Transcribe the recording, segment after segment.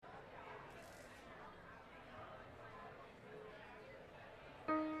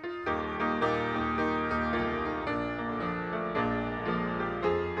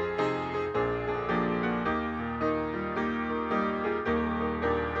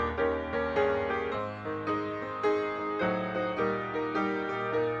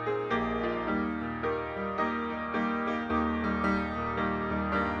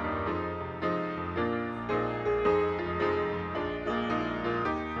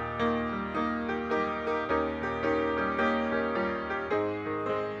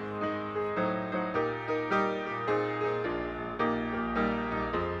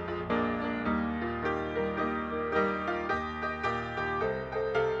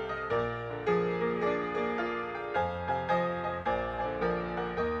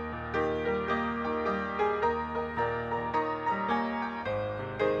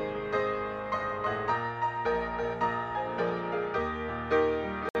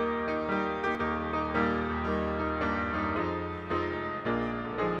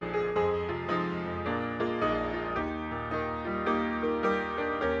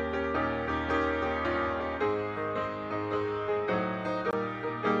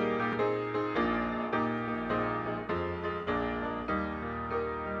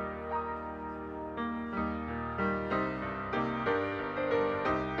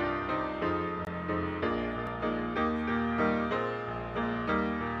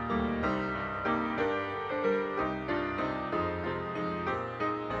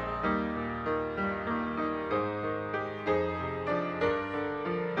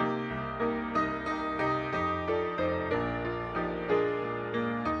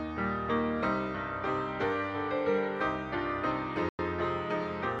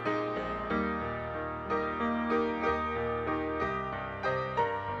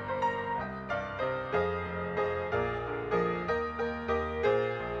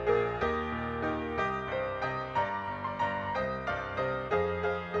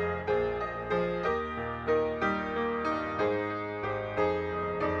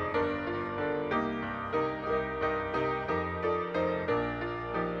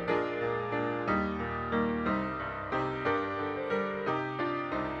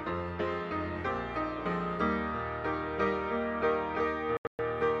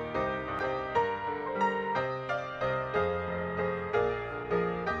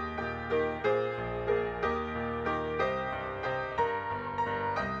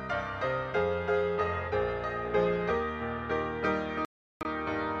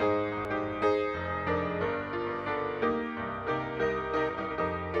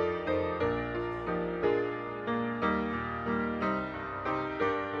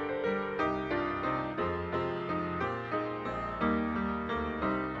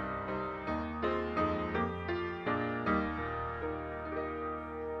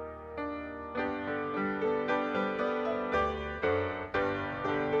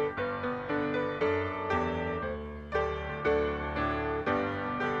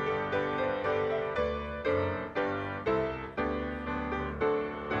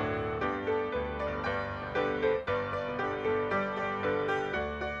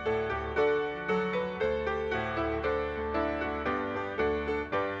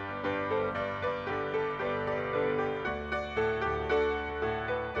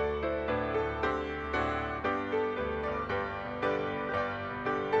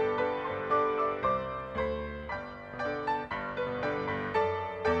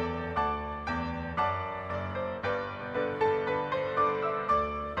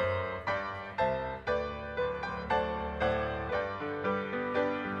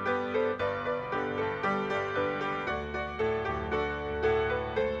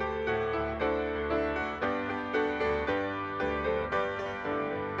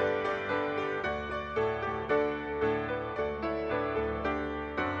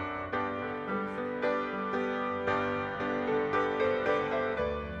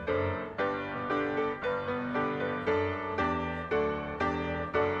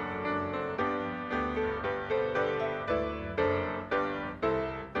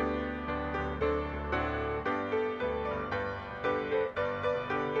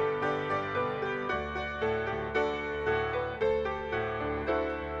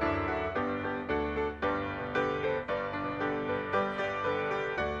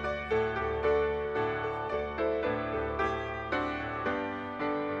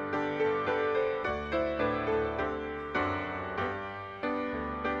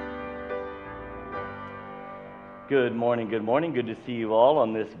Good morning, good morning. Good to see you all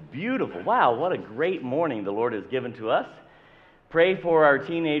on this beautiful, wow, what a great morning the Lord has given to us. Pray for our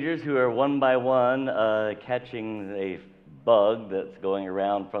teenagers who are one by one catching a bug that's going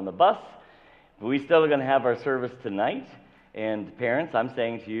around from the bus. But we still are going to have our service tonight. And parents, I'm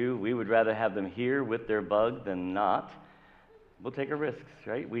saying to you, we would rather have them here with their bug than not. We'll take our risks,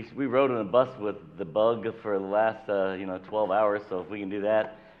 right? We rode on a bus with the bug for the last 12 hours, so if we can do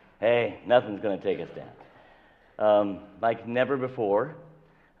that, hey, nothing's going to take us down. Like never before,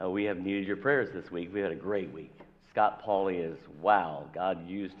 we have needed your prayers this week. We had a great week. Scott Pauley is, wow, God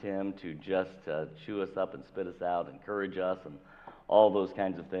used him to just chew us up and spit us out, encourage us, and all those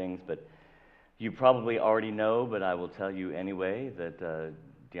kinds of things. But you probably already know, but I will tell you anyway, that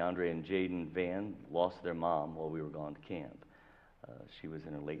DeAndre and Jaden Van lost their mom while we were gone to camp. She was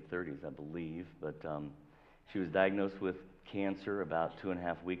in her late 30s, I believe, but she was diagnosed with cancer about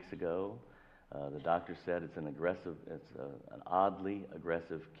 2.5 weeks ago. The doctor said it's an oddly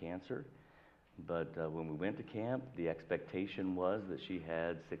aggressive cancer. But when we went to camp, the expectation was that she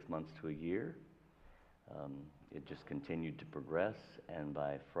had 6 months to a year. It just continued to progress, and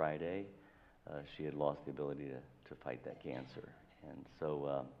by Friday, she had lost the ability to fight that cancer. And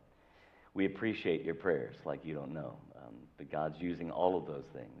so we appreciate your prayers like you don't know. But God's using all of those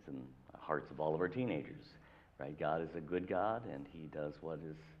things in the hearts of all of our teenagers. Right? God is a good God, and He does what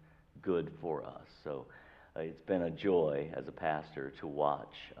is good for us. So it's been a joy as a pastor to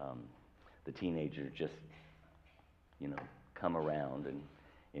watch the teenagers just, come around and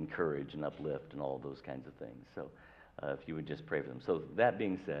encourage and uplift and all those kinds of things. So if you would just pray for them. So that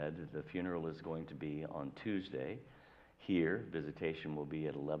being said, the funeral is going to be on Tuesday here. Visitation will be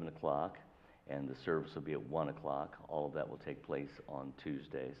at 11 o'clock, and the service will be at 1 o'clock. All of that will take place on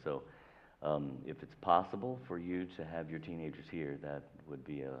Tuesday. So if it's possible for you to have your teenagers here, that would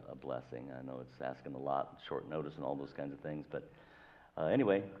be a blessing. I know it's asking a lot, short notice and all those kinds of things, but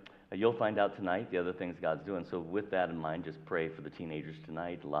anyway, you'll find out tonight the other things God's doing. So with that in mind, just pray for the teenagers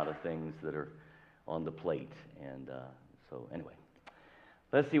tonight. A lot of things that are on the plate. And so anyway,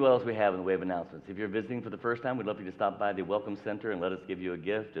 let's see what else we have in the way of announcements. If you're visiting for the first time, we'd love for you to stop by the Welcome Center and let us give you a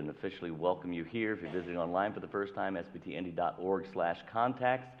gift and officially welcome you here. If you're visiting online for the first time,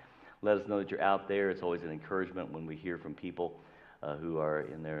 sbtindy.org/contacts. Let us know that you're out there. It's always an encouragement when we hear from people who are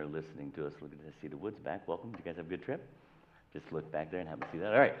in there listening to us. Look at this. See the woods back. Welcome. Did you guys have a good trip? Just look back there and have them see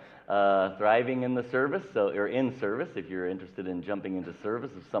that. All right. Thriving in the service, or in service, if you're interested in jumping into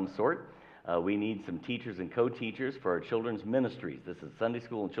service of some sort. We need some teachers and co-teachers for our children's ministries. This is Sunday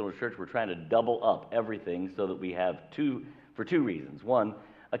School and Children's Church. We're trying to double up everything so that we have for two reasons. One,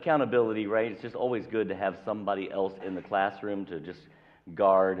 accountability, right? It's just always good to have somebody else in the classroom to just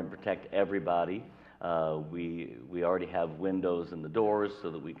guard and protect everybody. We already have windows in the doors so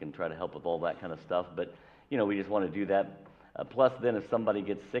that we can try to help with all that kind of stuff. But, we just want to do that. Plus, then if somebody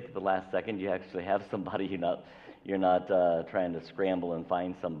gets sick at the last second, you actually have somebody. You're not trying to scramble and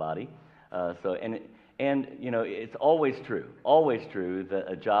find somebody. It's always true that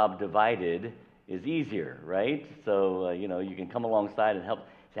a job divided is easier, right? So, you can come alongside and help.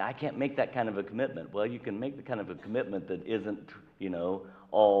 Say, I can't make that kind of a commitment. Well, you can make the kind of a commitment that isn't,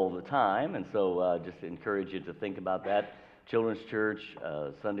 all the time. And so just encourage you to think about that. Children's Church,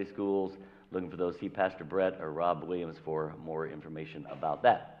 Sunday schools, looking for those. See Pastor Brett or Rob Williams for more information about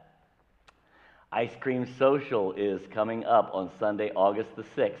that. Ice Cream Social is coming up on Sunday, August the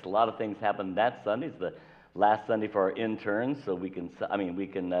 6th. A lot of things happen that Sunday. It's the last Sunday for our interns, so we can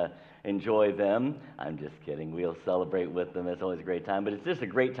enjoy them. I'm just kidding. We'll celebrate with them. It's always a great time, but it's just a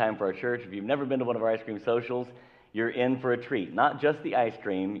great time for our church. If you've never been to one of our Ice Cream Socials, you're in for a treat. Not just the ice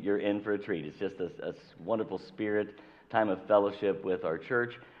cream, you're in for a treat. It's just a wonderful spirit, time of fellowship with our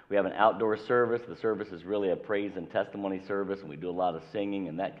church. We have an outdoor service. The service is really a praise and testimony service, and we do a lot of singing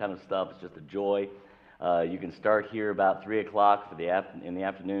and that kind of stuff. It's just a joy. You can start here about 3 o'clock in the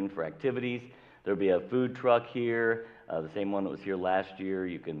afternoon for activities. There'll be a food truck here, the same one that was here last year.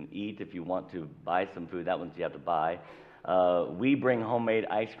 You can eat if you want to buy some food. That one's you have to buy. We bring homemade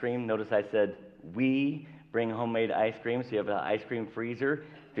ice cream. Notice I said we bring homemade ice cream. So you have an ice cream freezer.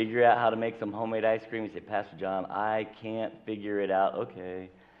 Figure out how to make some homemade ice cream. You say, Pastor John, I can't figure it out. Okay.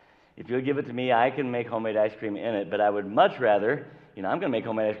 If you'll give it to me, I can make homemade ice cream in it, but I would much rather, I'm going to make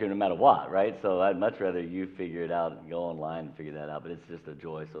homemade ice cream no matter what, right? So I'd much rather you figure it out and go online and figure that out, but it's just a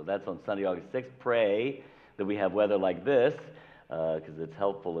joy. So that's on Sunday, August 6th. Pray that we have weather like this, because it's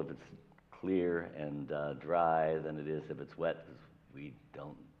helpful if it's clear and dry than it is if it's wet, because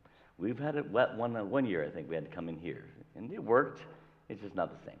we've had it wet one year, I think we had to come in here, and it worked. It's just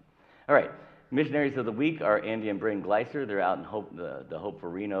not the same. All right. Missionaries of the week are Andy and Bryn Gleiser. They're out in the Hope for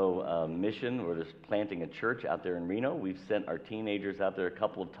Reno mission, where they're planting a church out there in Reno. We've sent our teenagers out there a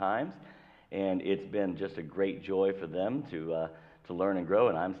couple of times, and it's been just a great joy for them to learn and grow.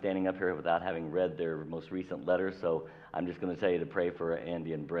 And I'm standing up here without having read their most recent letter, so I'm just going to tell you to pray for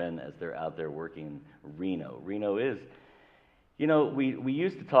Andy and Bryn as they're out there working in Reno. Reno is, we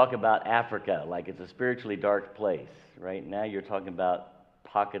used to talk about Africa like it's a spiritually dark place. Right now you're talking about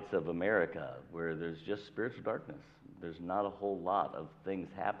pockets of America where there's just spiritual darkness. There's not a whole lot of things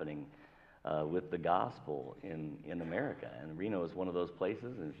happening with the gospel in America. And Reno is one of those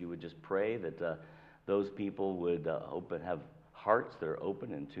places, and if you would just pray that those people would have hearts that are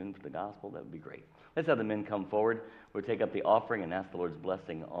open and tuned for the gospel, that would be great. Let's have the men come forward. We'll take up the offering and ask the Lord's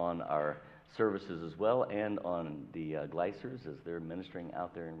blessing on our services as well, and on the Gleisers as they're ministering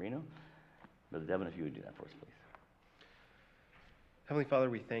out there in Reno. Brother Devin, if you would do that for us, please. Heavenly Father,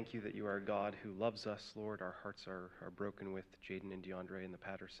 we thank you that you are a God who loves us, Lord. Our hearts are broken with Jaden and DeAndre and the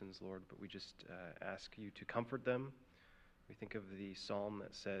Pattersons, Lord, but we just ask you to comfort them. We think of the psalm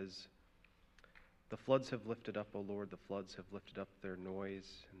that says, "The floods have lifted up, O Lord, the floods have lifted up their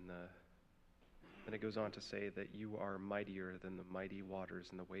noise." And then it goes on to say that you are mightier than the mighty waters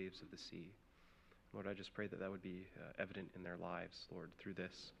and the waves of the sea. Lord, I just pray that that would be evident in their lives, Lord, through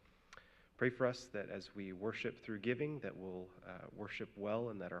this. Pray for us that as we worship through giving, that we'll worship well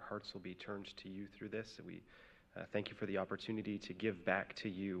and that our hearts will be turned to you through this. That we thank you for the opportunity to give back to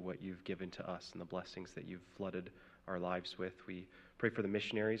you what you've given to us and the blessings that you've flooded our lives with. We pray for the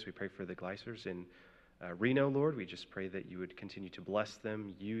missionaries. We pray for the Gleisers in Reno, Lord. We just pray that you would continue to bless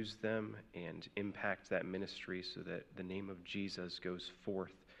them, use them, and impact that ministry so that the name of Jesus goes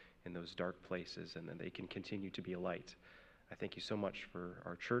forth in those dark places and that they can continue to be a light. I thank you so much for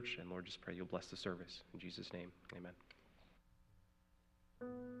our church, and Lord, just pray you'll bless the service. In Jesus' name, amen.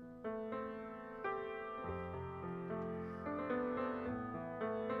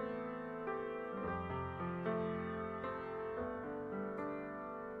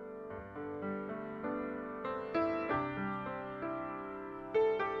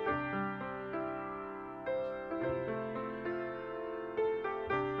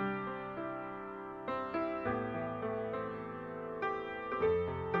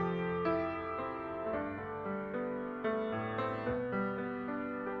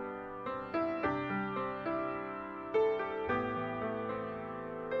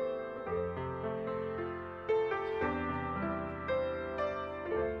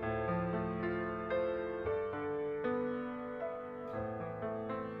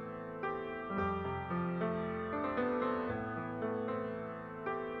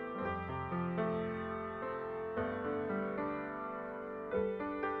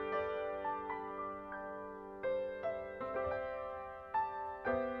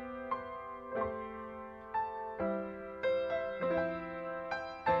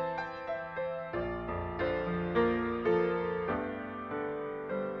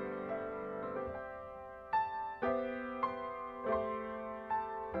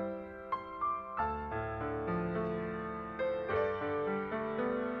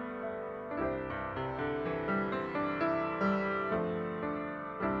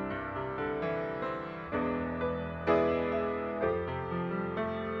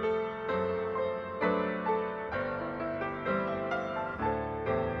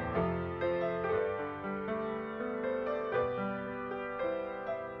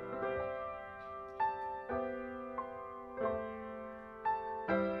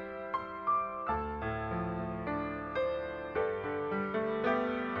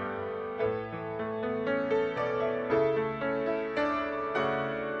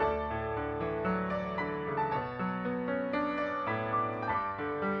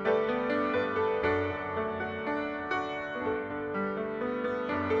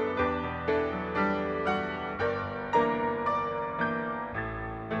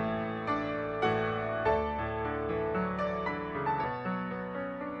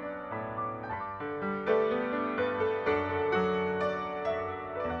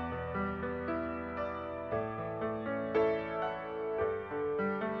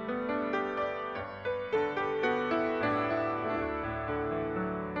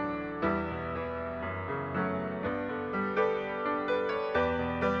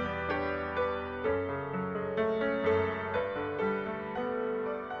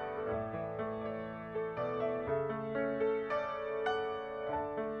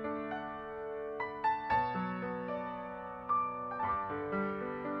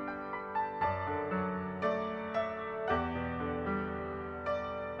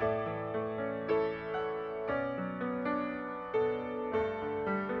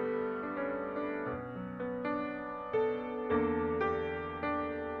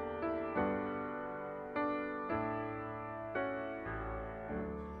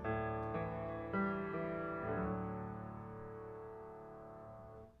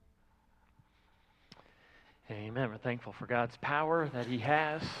 Amen. We're thankful for God's power that He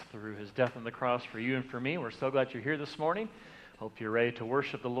has through His death on the cross for you and for me. We're so glad you're here this morning. Hope you're ready to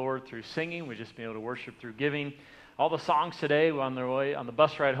worship the Lord through singing. We've just been able to worship through giving. All the songs today, on the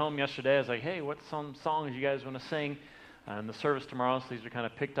bus ride home yesterday, I was like, hey, what some songs you guys want to sing in the service tomorrow? So these are kind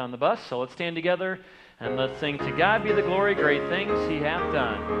of picked on the bus. So let's stand together and let's sing "To God Be the Glory, Great Things He Hath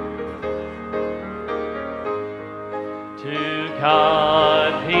Done." To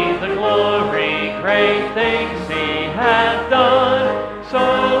God be the glory, great things He hath done. So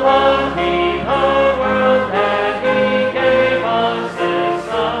loved He the world that He gave us His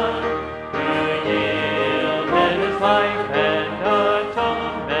Son, who yielded His life and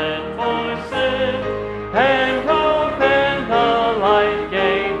atonement for sin, and opened the life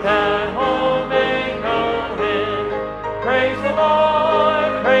gate that all may go in. Praise the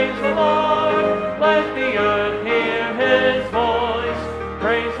Lord, praise the Lord, let the earth hear His voice.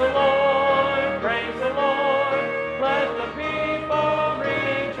 Praise the Lord, praise the Lord, let the people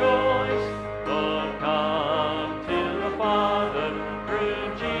rejoice. Oh, come to the Father through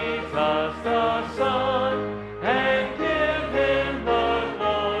Jesus the Son, and give Him the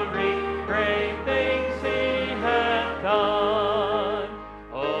glory, great things He hath done.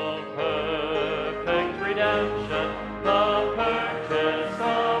 Oh, perfect redemption, the purchase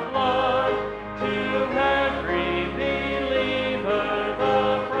of blood, to every believer the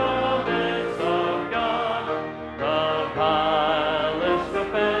promise of God. The vilest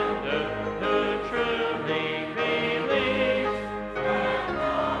offender who truly believes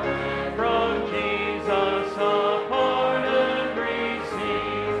from Jesus a pardon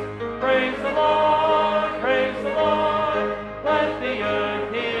receives. Praise the Lord, praise the Lord, let the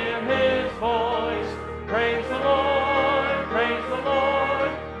earth hear His voice. Praise the Lord, praise the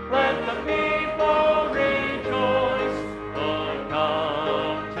Lord, let the people rejoice. Oh,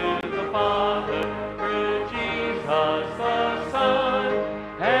 come to the Father through Jesus the Son,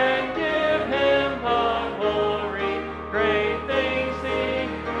 and give Him the glory, great things He,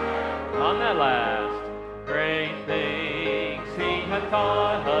 on that last, great things He hath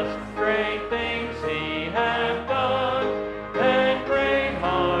taught us, great things He hath done, and great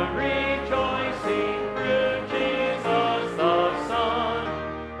heart rejoicing through Jesus the Son.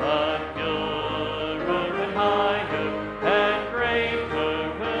 But purer and higher and greater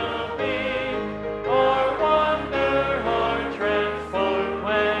will be our wonder, our transport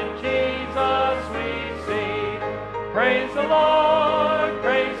when Jesus we see. Praise the Lord,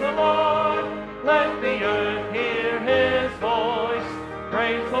 praise the Lord, let the earth hear His voice.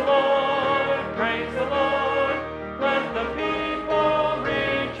 Praise the Lord, praise the Lord, let the people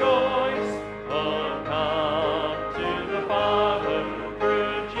rejoice. Oh, come to the Father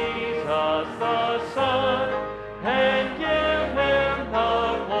through Jesus the Son, and give Him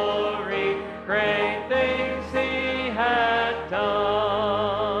the glory, great things He hath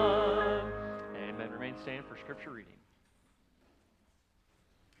done. Amen. Remain standing for Scripture reading.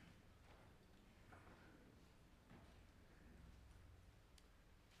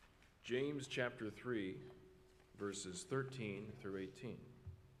 James chapter 3, verses 13 through 18.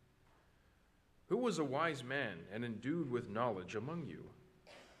 Who was a wise man and endued with knowledge among you?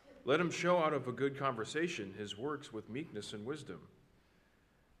 Let him show out of a good conversation his works with meekness and wisdom.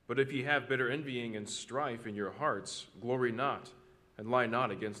 But if ye have bitter envying and strife in your hearts, glory not, and lie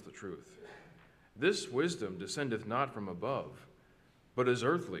not against the truth. This wisdom descendeth not from above, but is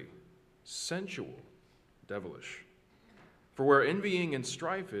earthly, sensual, devilish. For where envying and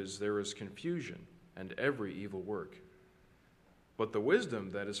strife is, there is confusion and every evil work. But the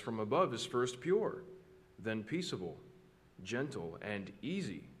wisdom that is from above is first pure, then peaceable, gentle, and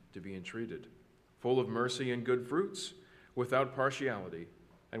easy to be entreated, full of mercy and good fruits, without partiality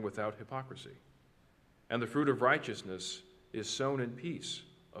and without hypocrisy. And the fruit of righteousness is sown in peace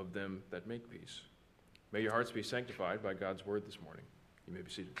of them that make peace. May your hearts be sanctified by God's word this morning. You may be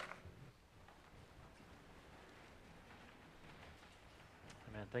seated.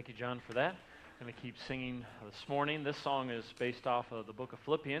 Amen. Thank you, John, for that. I'm going to keep singing this morning. This song is based off of the book of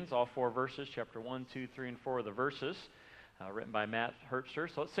Philippians, all 4 verses, chapter 1, 2, 3, and 4 of the verses, written by Matt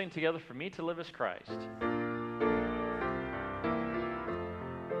Herbster. So let's sing together, For Me to Live as Christ.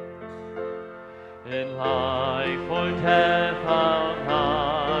 In life or death I'll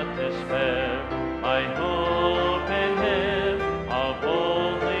not despair, my hope in Him I'll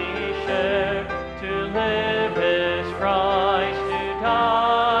boldly share. To live is Christ, to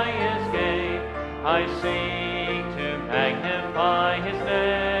die is gain. I seek to magnify His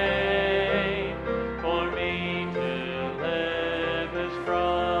name. For me to live is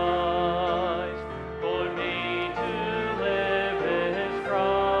Christ, for me to live is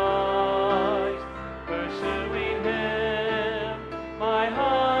Christ. Pursuing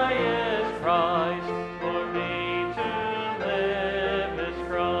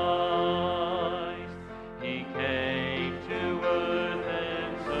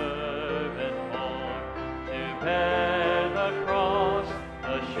cross,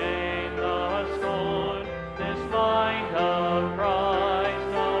 the shame, the scorn, this mind of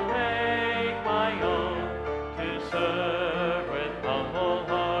Christ I'll make my own, to serve with humble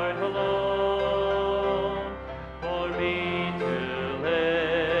heart alone. For me to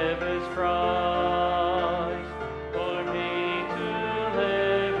live is Christ, for me to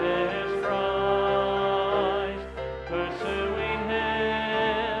live is Christ, pursuing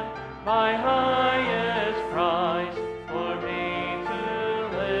Him, my highest prize. For me to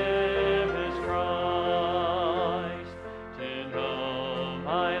live is Christ, to know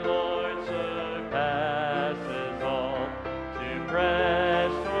my Lord surpasses all, to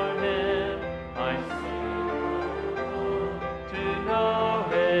press toward Him my to know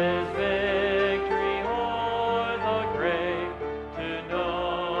His victory o'er the grave, to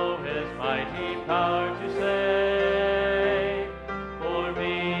know His mighty power to save. For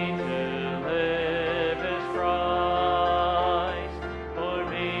me to live is Christ, for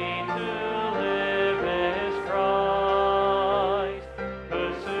me to live is Christ,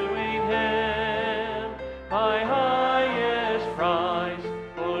 pursuing Him, my highest prize.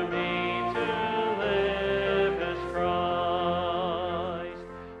 For me to live is Christ.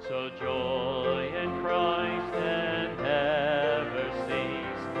 So joy in Christ and never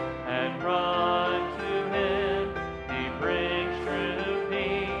cease, and run to Him, He brings true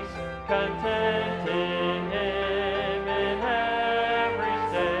peace, content in Him in every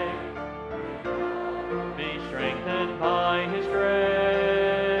state. Be strengthened by His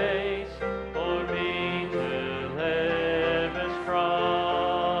grace. For me to live is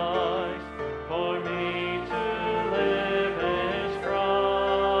Christ, for me to live is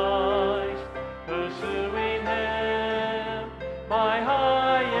Christ, pursuing Him, my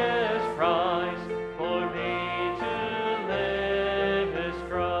highest prize. For me to live is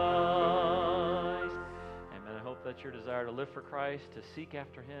Christ. Amen. I hope that's your desire to live for Christ, to seek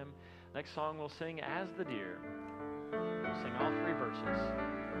after Him. Next song we'll sing, As the Deer. We'll sing all three verses.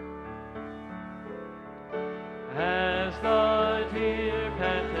 As the deer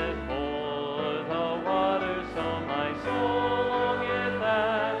panteth for the water, so my soul longeth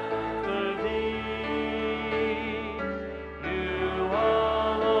after Thee. You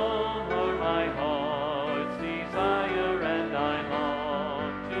alone are my heart's desire, and I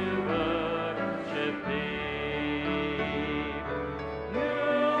long to worship Thee. You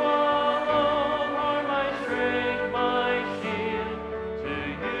alone are my strength, my shield. To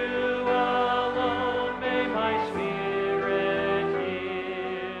You alone may my spirit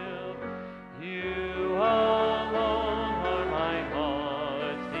yield. You alone are my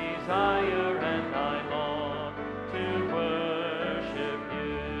heart's desire, and I long to worship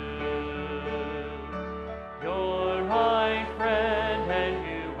You. You're my friend, and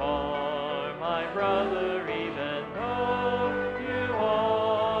You are my brother, even though You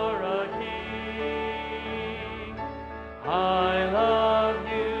are a king. I love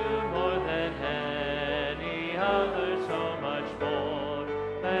You more than any other, so much more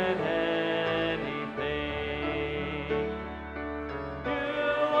than anything. You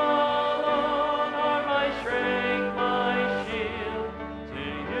alone are my strength, my shield. To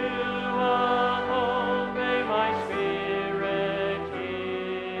You alone may my spirit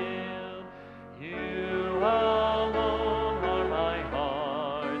yield. You alone are my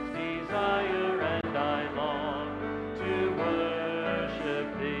heart's desire, and I long to worship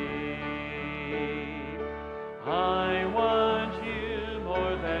Thee. I want You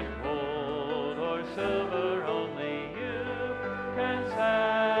more than gold or silver, only You can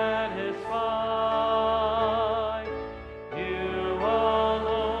satisfy. You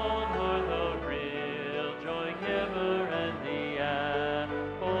alone are the real joy giver, and the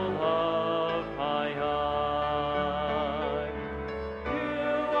apple of my eye. You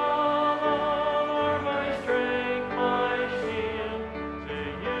alone are my strength, my shield. To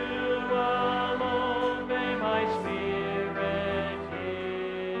You alone may my spirit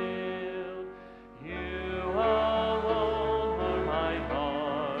yield. You alone are my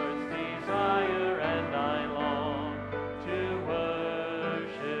heart's desire, and I long to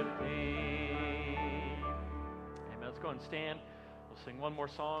worship Thee. Amen. Let's go and stand. We'll sing one more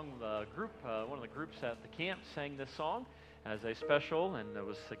song. The group, one of the groups at the camp sang this song as a special, and it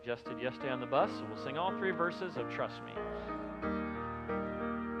was suggested yesterday on the bus. So we'll sing all three verses of Trust Me.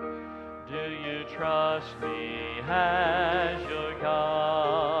 Do you trust me as your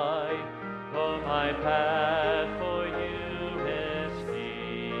guide? Though my path for You is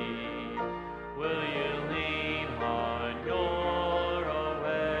steep, will You lean on your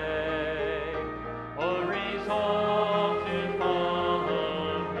way, or resolve to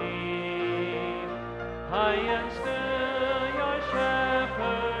follow me? I am still Your shepherd.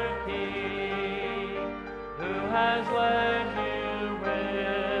 has led you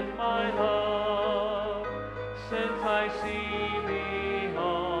with my love, since I see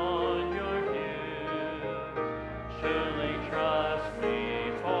beyond your view. Surely trust me,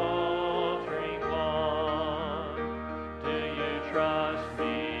 faltering one. Do you trust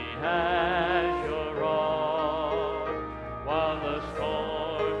me as your rock, while the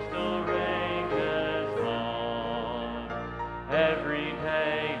storm still rages on? Every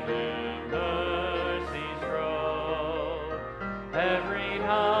day new mercies grow. Every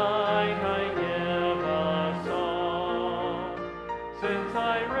night I give a song, since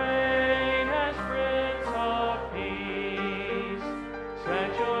I reign as Prince of Peace.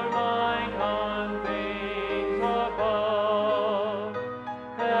 Set your mind on things above.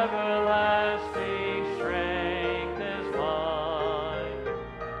 Everlasting strength is mine.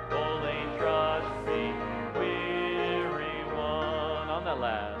 Fully trust me, weary one. On that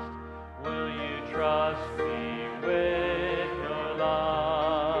last, will you trust me with your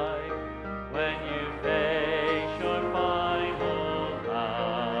life when you face your final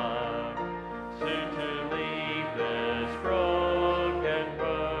hour? Soon to leave this broken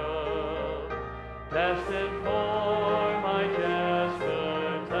world, destined for my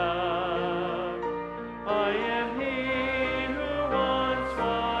desperate hour. I am he who once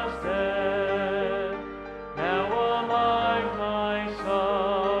was dead, now alive, my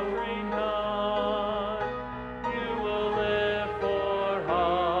suffering God. You will live, for I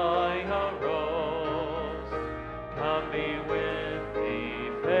arose. Come be with me,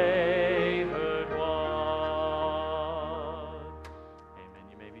 favored one. Amen.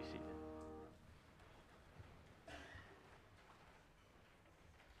 You may be seated.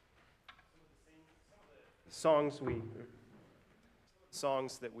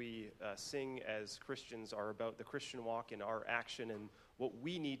 Songs that we sing as Christians are about the Christian walk and our action and what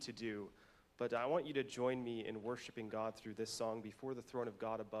we need to do. But I want you to join me in worshiping God through this song, Before the Throne of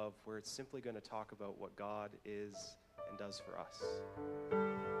God Above, where it's simply going to talk about what God is and does for us.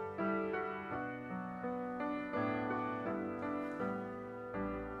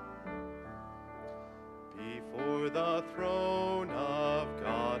 Before the throne of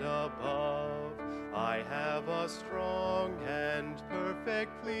God above, I have a strong and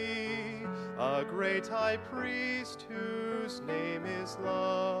perfect plea, a great high priest whose name is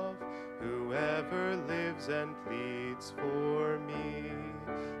love, who ever lives and pleads for me.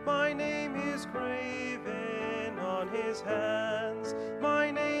 My name is graven on his hands, my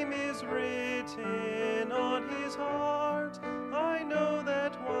name is written on his heart. I know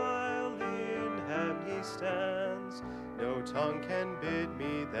that while in heaven he stands, no tongue can bid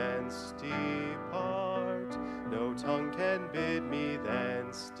me thence depart. No tongue can bid me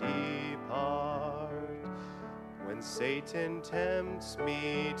thence depart. When Satan tempts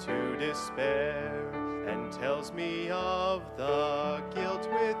me to despair and tells me of the guilt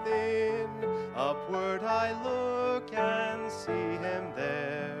within, upward I look and see him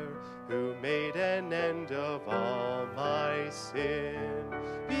there, who made an end of all my sin.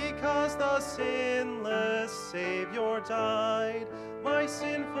 Because the sinless Savior died, my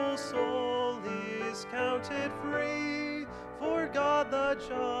sinful soul is counted free. For God the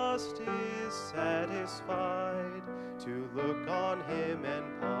just is satisfied to look on him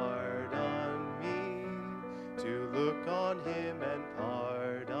and pardon me, to look on him and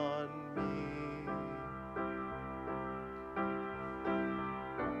pardon me.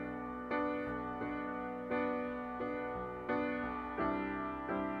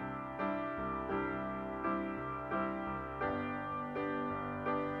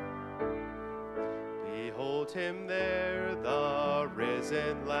 Behold him there, the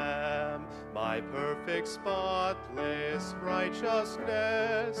risen Lamb, my perfect, spotless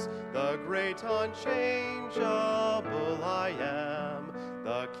righteousness, the great unchangeable I am,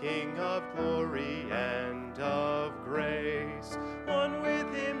 the King of glory and of grace. One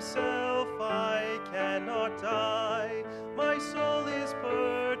with himself I cannot die, my soul is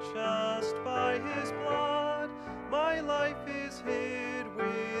purchased by his blood, my life is hid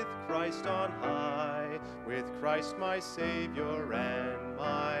with Christ on high, with Christ my Savior and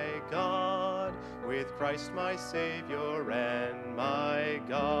my God, with Christ my Savior and my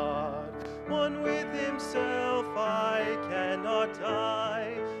God. One with himself I cannot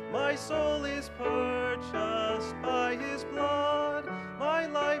die, my soul is purchased by his blood, my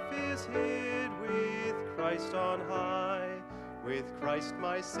life is hid with Christ on high, with Christ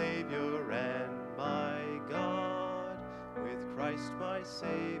my Savior and my God, with Christ my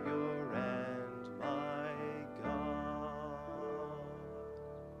Savior and my God.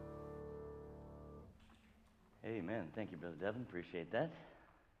 Amen. Thank you, Brother Devin. Appreciate that.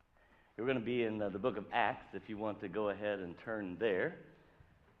 We're going to be in the book of Acts, if you want to go ahead and turn there.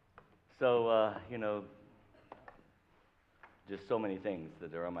 So, just so many things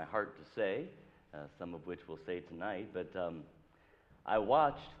that are on my heart to say, some of which we'll say tonight. But I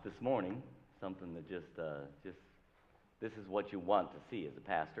watched this morning something that just this is what you want to see as a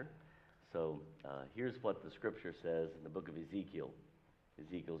pastor. So here's what the scripture says in the book of Ezekiel.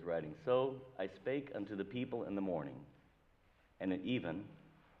 Ezekiel's writing, "So I spake unto the people in the morning, and at even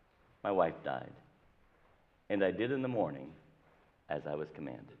my wife died. And I did in the morning as I was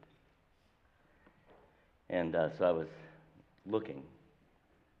commanded." And so I was looking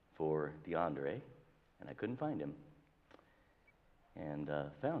for DeAndre, and I couldn't find him. And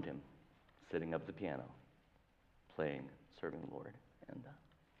found him sitting up at the piano, playing, serving the Lord. And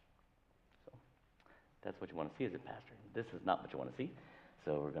so that's what you want to see as a pastor. This is not what you want to see.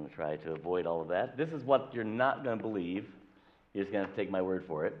 So we're going to try to avoid all of that. This is what you're not going to believe. You're just going to have to take my word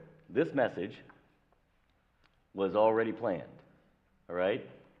for it. This message was already planned. All right?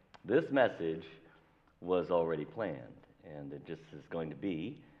 This message was already planned. And it just is going to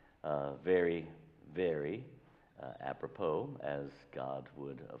be very, very apropos, as God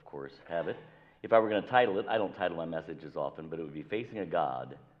would, of course, have it. If I were going to title it, I don't title my messages often, but it would be Facing a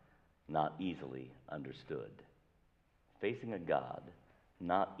God Not Easily Understood. Facing a God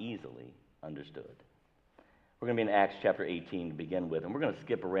Not Easily Understood. We're going to be in Acts chapter 18 to begin with, and we're going to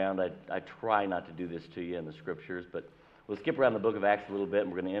skip around. I try not to do this to you in the scriptures, but we'll skip around the book of Acts a little bit,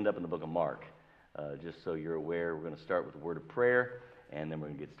 and we're going to end up in the book of Mark. Just so you're aware, we're going to start with a word of prayer, and then we're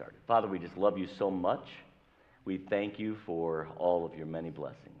going to get started. Father, we just love you so much. We thank you for all of your many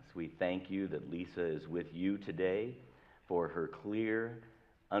blessings. We thank you that Lisa is with you today for her clear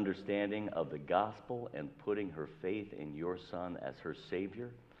understanding of the gospel and putting her faith in your Son as her Savior,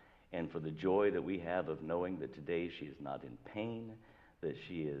 and for the joy that we have of knowing that today she is not in pain, that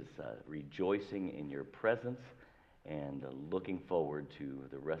she is rejoicing in your presence, and looking forward to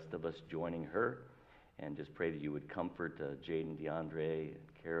the rest of us joining her. And just pray that you would comfort Jaden, DeAndre,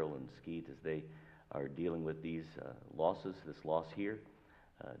 Carol, and Skeet as they are dealing with these losses, this loss here.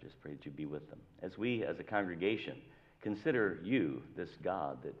 Just pray that you be with them. As we, as a congregation, consider you, this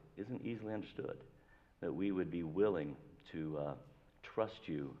God that isn't easily understood, that we would be willing to trust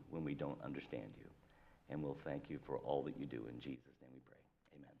you when we don't understand you. And we'll thank you for all that you do. In Jesus' name we pray.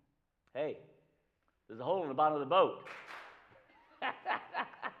 Amen. Hey, there's a hole in the bottom of the boat.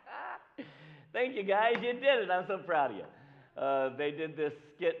 Thank you, guys. You did it. I'm so proud of you. They did this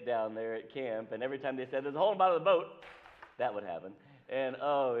skit down there at camp, and every time they said, "There's a hole in the bottom of the boat," that would happen. And,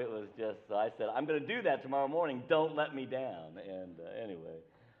 it was just, so I said, "I'm going to do that tomorrow morning. Don't let me down." And anyway,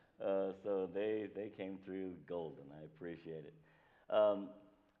 so they came through golden. I appreciate it.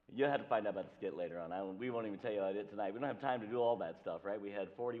 You'll have to find out about the skit later on. We won't even tell you about it tonight. We don't have time to do all that stuff, right? We had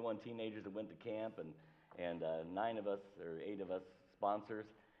 41 teenagers that went to camp, and 9 of us, or 8 of us, sponsors.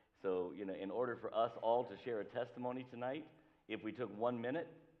 So, in order for us all to share a testimony tonight, if we took 1 minute,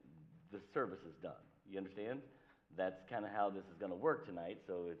 the service is done. You understand? That's kind of how this is going to work tonight,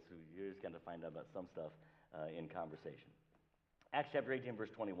 so you're just going to find out about some stuff in conversation. Acts chapter 18, verse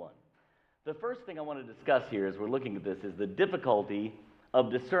 21. The first thing I want to discuss here as we're looking at this is the difficulty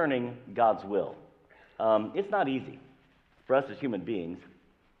of discerning God's will. It's not easy for us as human beings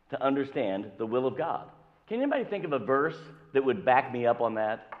to understand the will of God. Can anybody think of a verse that would back me up on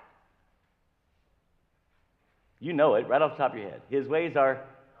that? You know it right off the top of your head. His ways are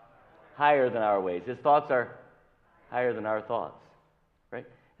higher than our ways. His thoughts are higher than our thoughts. Right?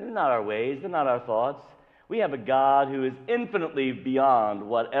 They're not our ways. They're not our thoughts. We have a God who is infinitely beyond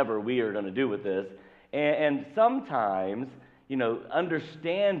whatever we are going to do with this. And sometimes,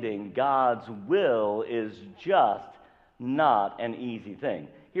 understanding God's will is just not an easy thing.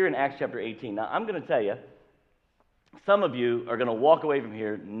 Here in Acts chapter 18, now I'm going to tell you, some of you are going to walk away from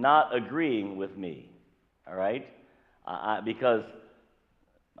here not agreeing with me, all right? Because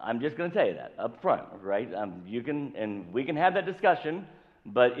I'm just going to tell you that up front, right? We can have that discussion,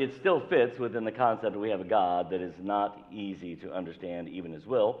 but it still fits within the concept that we have a God that is not easy to understand, even His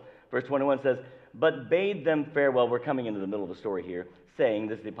will. Verse 21 says, "But bade them farewell." We're coming into the middle of the story here, saying,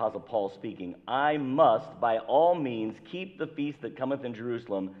 this is the Apostle Paul speaking, "I must by all means keep the feast that cometh in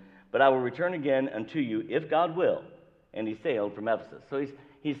Jerusalem, but I will return again unto you, if God will." And he sailed from Ephesus. So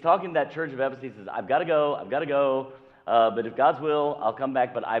he's talking to that church of Ephesus. He says, I've got to go, but if God's will, I'll come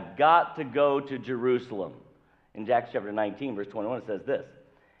back, but I've got to go to Jerusalem. In Acts chapter 19, verse 21, it says this,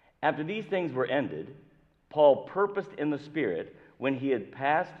 "After these things were ended, Paul purposed in the Spirit, when he had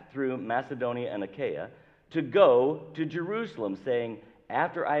passed through Macedonia and Achaia, to go to Jerusalem, saying,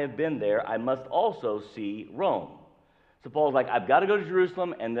 After I have been there, I must also see Rome." So Paul's like, I've got to go to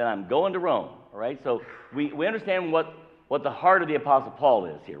Jerusalem, and then I'm going to Rome, all right? So we understand what the heart of the Apostle Paul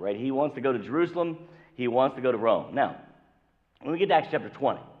is here, right? He wants to go to Jerusalem. He wants to go to Rome. Now, when we get to Acts chapter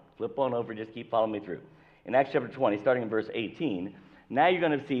 20, flip on over, just keep following me through. In Acts chapter 20, starting in verse 18, now you're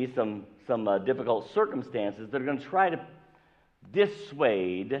going to see some difficult circumstances that are going to try to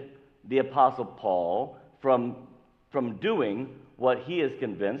dissuade the Apostle Paul from doing what he is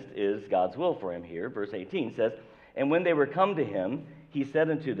convinced is God's will for him here. Verse 18 says, And when they were come to him, he said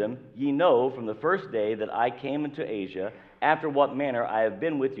unto them, Ye know from the first day that I came into Asia, after what manner I have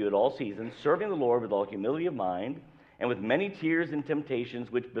been with you at all seasons, serving the Lord with all humility of mind, and with many tears and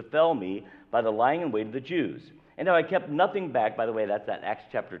temptations which befell me by the lying in wait of the Jews. And now I kept nothing back. By the way, that's that Acts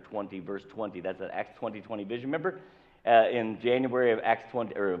chapter 20, verse 20. That's that Acts 20 vision. Remember, in January of Acts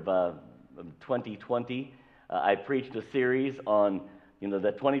 20 or of 2020, I preached a series on the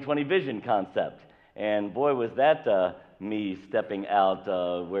 2020 vision concept. And boy, was that me stepping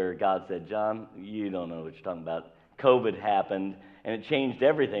out where God said, John, you don't know what you're talking about. COVID happened, and it changed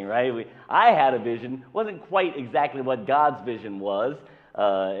everything, right? I had a vision. Wasn't quite exactly what God's vision was.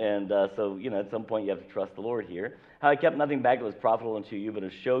 So, at some point you have to trust the Lord here. How I kept nothing back that was profitable unto you, but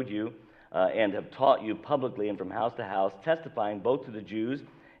have showed you and have taught you publicly and from house to house, testifying both to the Jews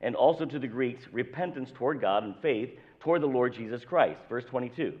and also to the Greeks, repentance toward God and faith toward the Lord Jesus Christ. Verse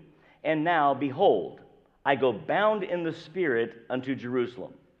 22. And now, behold, I go bound in the Spirit unto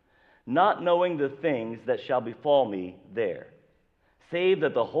Jerusalem, not knowing the things that shall befall me there, save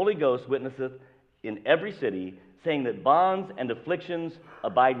that the Holy Ghost witnesseth in every city, saying that bonds and afflictions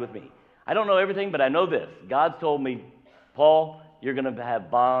abide with me. I don't know everything, but I know this. God's told me, Paul, you're going to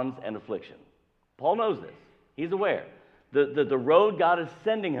have bonds and affliction. Paul knows this. He's aware. The road God is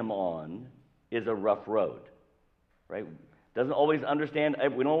sending him on is a rough road, right? We don't always understand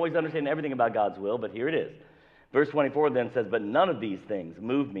everything about God's will, but here it is. Verse 24 then says, But none of these things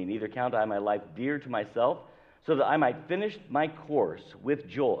move me, neither count I my life dear to myself, so that I might finish my course with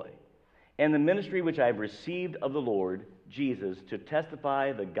joy, and the ministry which I have received of the Lord Jesus to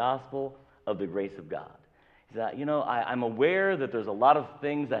testify the gospel of the grace of God. He said, I'm aware that there's a lot of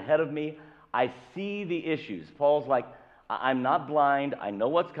things ahead of me. I see the issues. Paul's like, I'm not blind. I know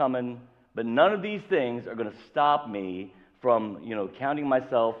what's coming, but none of these things are going to stop me from, counting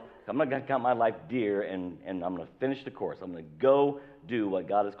myself. I'm not going to count my life dear, and I'm going to finish the course. I'm going to go do what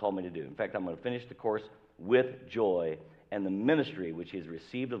God has called me to do. In fact, I'm going to finish the course with joy and the ministry which he has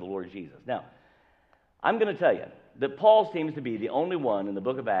received of the Lord Jesus. Now, I'm going to tell you that Paul seems to be the only one in the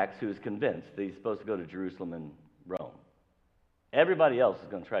book of Acts who is convinced that he's supposed to go to Jerusalem and Rome. Everybody else is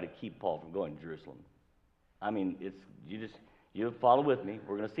going to try to keep Paul from going to Jerusalem. I mean, you follow with me.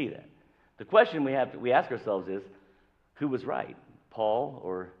 We're going to see that. The question we ask ourselves is, who was right, Paul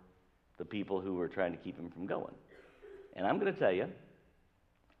or the people who were trying to keep him from going? And I'm going to tell you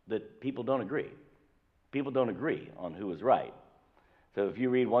that people don't agree. People don't agree on who was right. So if you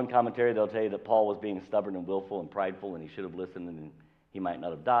read one commentary, they'll tell you that Paul was being stubborn and willful and prideful, and he should have listened, and he might not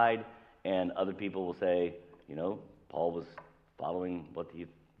have died. And other people will say, Paul was following what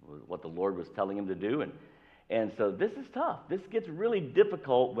the Lord was telling him to do. And so this is tough. This gets really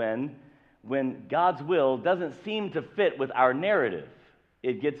difficult when God's will doesn't seem to fit with our narrative.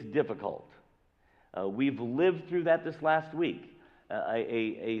 It gets difficult. We've lived through that this last week,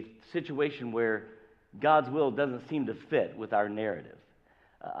 a situation where God's will doesn't seem to fit with our narrative.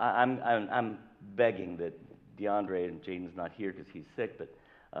 I'm begging that DeAndre, and Jaden's not here because he's sick, but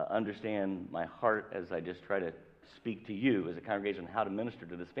understand my heart as I just try to speak to you as a congregation on how to minister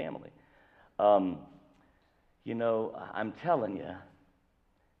to this family. I'm telling you,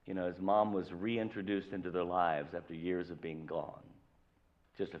 his mom was reintroduced into their lives after years of being gone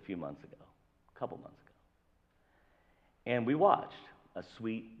just a couple months ago. And we watched a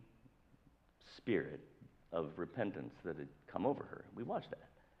sweet spirit of repentance that had come over her. We watched that.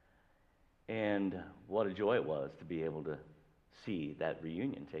 And what a joy it was to be able to see that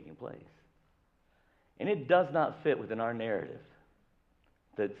reunion taking place. And it does not fit within our narrative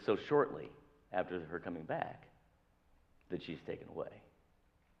that so shortly after her coming back that she's taken away.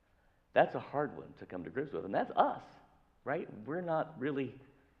 That's a hard one to come to grips with, and that's us, right? We're not really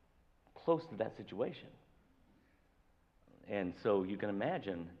close to that situation. And so you can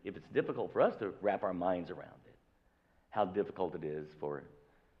imagine if it's difficult for us to wrap our minds around it, how difficult it is for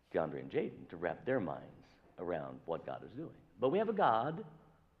DeAndre and Jaden to wrap their minds around what God is doing. But we have a God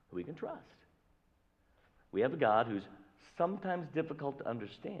who we can trust. We have a God who's sometimes difficult to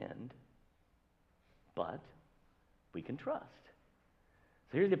understand, but we can trust.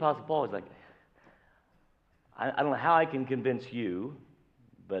 So here's the Apostle Paul. He's like, I don't know how I can convince you,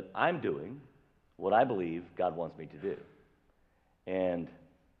 but I'm doing what I believe God wants me to do. And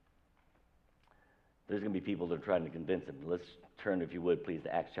there's going to be people that are trying to convince him. Let's turn, if you would, please,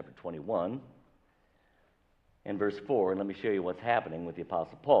 to Acts chapter 21 and verse 4, and let me show you what's happening with the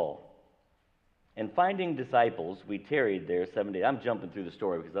Apostle Paul. And finding disciples, we tarried there 7 days. I'm jumping through the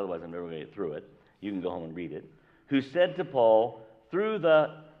story because otherwise I'm never going to get through it. You can go home and read it. Who said to Paul,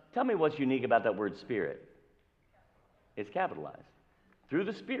 tell me what's unique about that word Spirit. It's capitalized. Through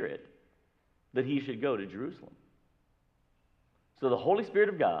the Spirit, that he should go to Jerusalem. So the Holy Spirit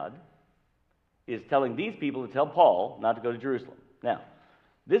of God is telling these people to tell Paul not to go to Jerusalem. Now,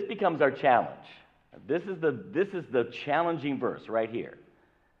 this becomes our challenge. This is the challenging verse right here.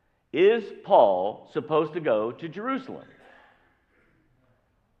 Is Paul supposed to go to Jerusalem?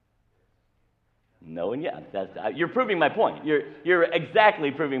 No and yes. You're proving my point. You're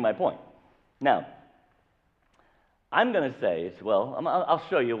exactly proving my point. Now, I'm going to say, I'll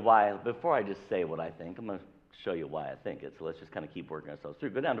show you why. Before I just say what I think, I'm going to show you why I think it. So let's just kind of keep working ourselves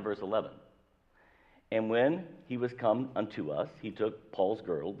through. Go down to verse 11. And when he was come unto us, he took Paul's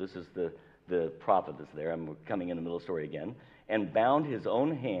girdle. This is the prophet that's there. I'm coming in the middle of the story again. And bound his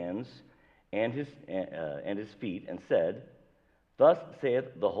own hands and his feet, and said, Thus saith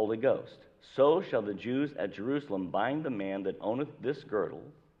the Holy Ghost, So shall the Jews at Jerusalem bind the man that owneth this girdle,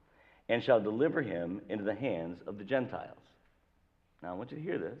 and shall deliver him into the hands of the Gentiles. Now, I want you to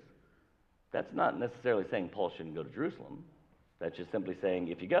hear this. That's not necessarily saying Paul shouldn't go to Jerusalem. That's just simply saying,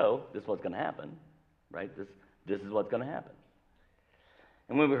 if you go, this is what's going to happen, right? This is what's going to happen.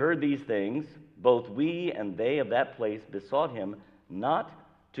 And when we heard these things, both we and they of that place besought him not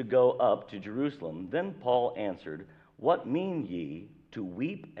to go up to Jerusalem. Then Paul answered, What mean ye to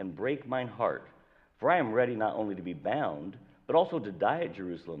weep and break mine heart? For I am ready not only to be bound, but also to die at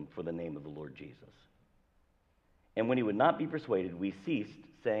Jerusalem for the name of the Lord Jesus. And when he would not be persuaded, we ceased,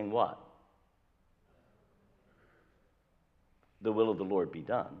 saying what? The will of the Lord be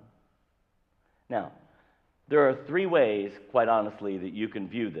done. Now, there are three ways, quite honestly, that you can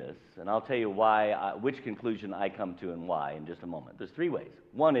view this, and I'll tell you which conclusion I come to and why in just a moment. There's three ways.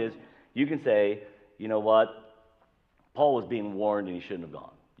 One is, you can say, you know what, Paul was being warned and he shouldn't have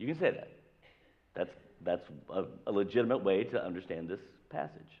gone. You can say that. That's a legitimate way to understand this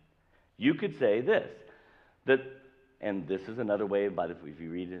passage. You could say this, and this is another way, if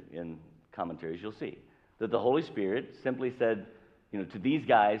you read it in commentaries, you'll see, that the Holy Spirit simply said, to these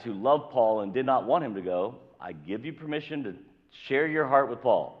guys who loved Paul and did not want him to go, I give you permission to share your heart with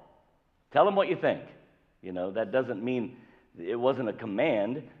Paul. Tell him what you think. That doesn't mean it wasn't a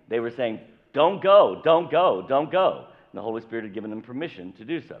command. They were saying, don't go, don't go, don't go. And the Holy Spirit had given them permission to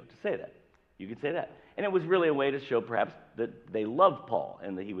do so, to say that. You could say that. And it was really a way to show perhaps that they loved Paul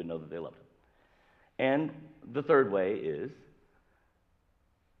and that he would know that they loved him. And the third way is,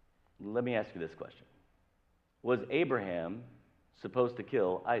 let me ask you this question. Was Abraham supposed to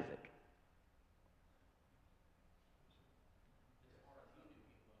kill Isaac?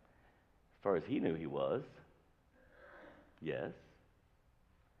 As far as he knew he was, yes.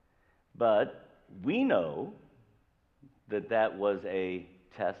 But we know that was a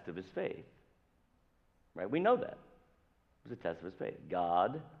test of his faith. Right? We know that. It was a test of his faith.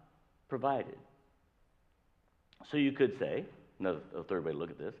 God provided. So you could say, a third way to look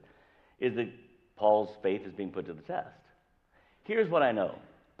at this, is that Paul's faith is being put to the test. Here's what I know.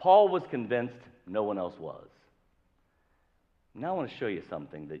 Paul was convinced, no one else was. Now I want to show you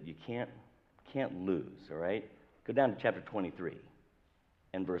something that you can't lose, all right? Go down to chapter 23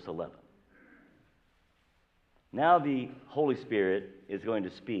 and verse 11. Now the Holy Spirit is going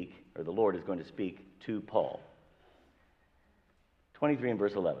to speak, or the Lord is going to speak to Paul. 23 and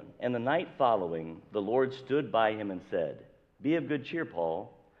verse 11. And the night following, the Lord stood by him and said, Be of good cheer,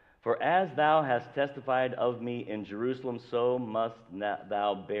 Paul, for as thou hast testified of me in Jerusalem, so must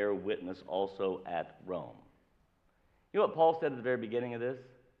thou bear witness also at Rome. You know what Paul said at the very beginning of this?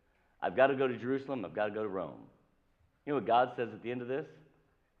 I've got to go to Jerusalem, I've got to go to Rome. You know what God says at the end of this?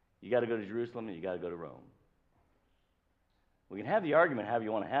 You got to go to Jerusalem and you got to go to Rome. We can have the argument however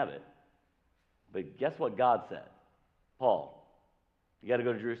you want to have it, but guess what God said? Paul, you got to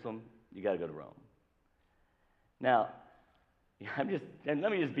go to Jerusalem, you got to go to Rome. Now, let me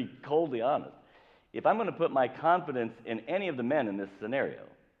just be coldly honest. If I'm going to put my confidence in any of the men in this scenario,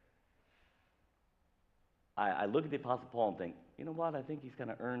 I look at the Apostle Paul and think, you know what? I think he's kind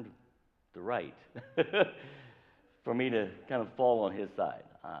of earned the right for me to kind of fall on his side.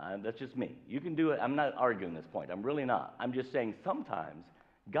 That's just me. You can do it. I'm not arguing this point. I'm really not. I'm just saying sometimes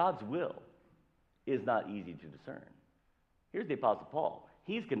God's will is not easy to discern. Here's the Apostle Paul.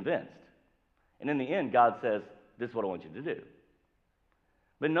 He's convinced. And in the end, God says, this is what I want you to do.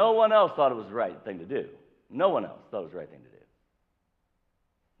 But no one else thought it was the right thing to do. No one else thought it was the right thing to do.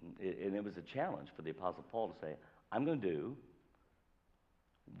 and it was a challenge for the Apostle Paul to say, I'm going to do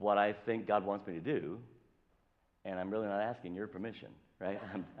what I think God wants me to do, and I'm really not asking your permission, right?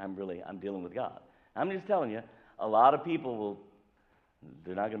 I'm dealing with God. I'm just telling you, a lot of people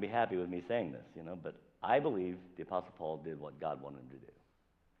they're not going to be happy with me saying this, but I believe the Apostle Paul did what God wanted him to do.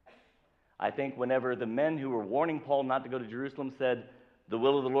 I think whenever the men who were warning Paul not to go to Jerusalem said, the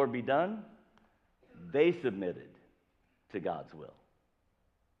will of the Lord be done, they submitted to God's will.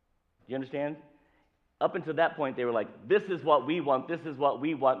 You understand? Up until that point, they were like, this is what we want,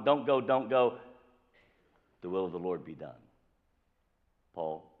 don't go, don't go. The will of the Lord be done.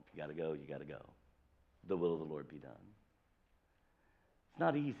 Paul, if you got to go, you got to go. The will of the Lord be done. It's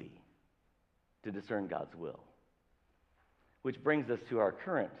not easy to discern God's will. Which brings us to our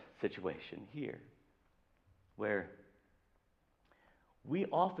current situation here, where we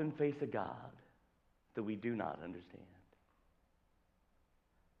often face a God that we do not understand.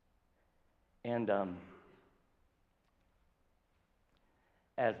 And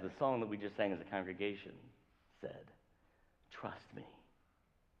as the song that we just sang as a congregation said, trust me.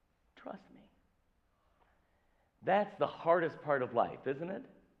 Trust me. That's the hardest part of life, isn't it?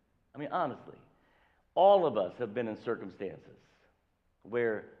 I mean, honestly, all of us have been in circumstances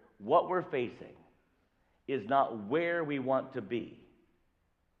where what we're facing is not where we want to be.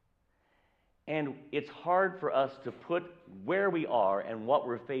 And it's hard for us to put where we are and what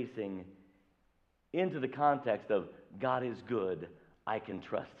we're facing into the context of God is good, I can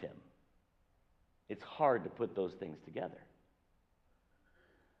trust him. It's hard to put those things together.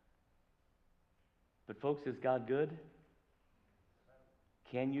 But folks, is God good?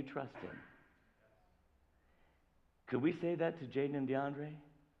 Can you trust him? Could we say that to Jaden and DeAndre?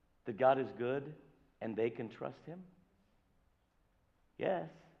 That God is good and they can trust him? Yes.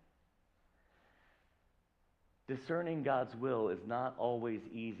 Discerning God's will is not always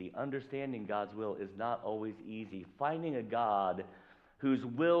easy. Understanding God's will is not always easy. Finding a God whose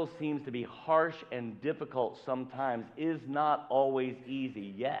will seems to be harsh and difficult sometimes is not always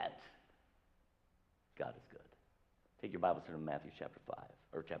easy yet. God is good. Take your Bible to Matthew chapter 5,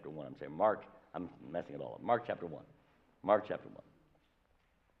 or chapter 1, I'm saying. Mark, I'm messing it all up. Mark chapter 1. Mark chapter 1.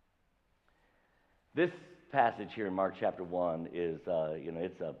 This passage here in Mark chapter 1 is,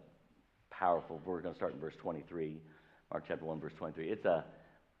 it's a powerful, we're going to start in verse 23. Mark chapter 1, verse 23. It's a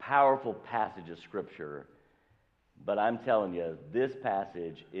powerful passage of Scripture, but I'm telling you, this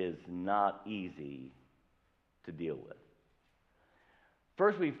passage is not easy to deal with.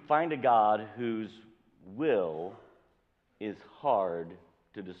 First, we find a God whose will is hard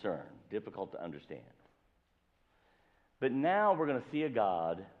to discern, difficult to understand. But now we're going to see a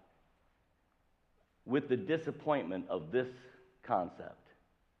God with the disappointment of this concept.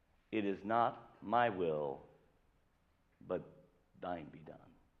 It is not my will, but thine be done.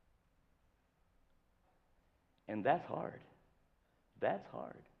 And that's hard. That's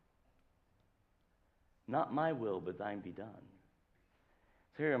hard. Not my will, but thine be done.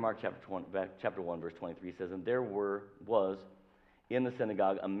 So here in Mark chapter 1, verse 23, it says, and there was in the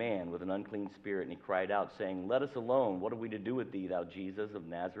synagogue a man with an unclean spirit, and he cried out, saying, let us alone. What have we to do with thee, thou Jesus of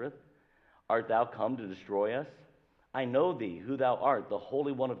Nazareth? Art thou come to destroy us? I know thee, who thou art, the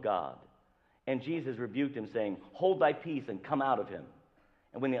Holy One of God. And Jesus rebuked him, saying, hold thy peace and come out of him.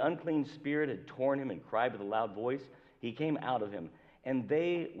 And when the unclean spirit had torn him and cried with a loud voice, he came out of him. And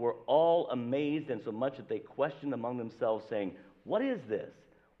they were all amazed, and so much that they questioned among themselves, saying, what is this?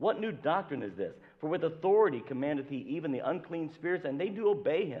 What new doctrine is this? For with authority commandeth he even the unclean spirits, and they do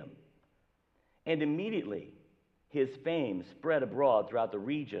obey him. And immediately his fame spread abroad throughout the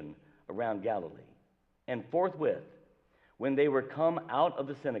region around Galilee. And forthwith, when they were come out of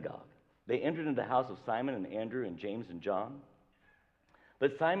the synagogue, they entered into the house of Simon and Andrew and James and John.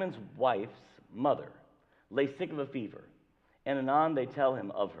 But Simon's wife's mother lay sick of a fever, and anon they tell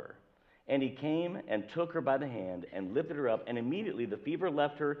him of her. And he came and took her by the hand and lifted her up, and immediately the fever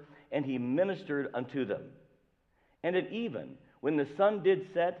left her, and he ministered unto them. And at even, when the sun did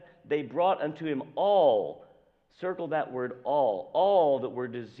set, they brought unto him all, circle that word all that were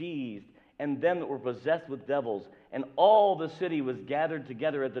diseased, and them that were possessed with devils, and all the city was gathered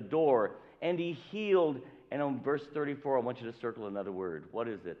together at the door, and he healed. And on verse 34, I want you to circle another word. What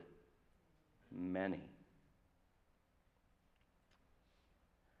is it? Many.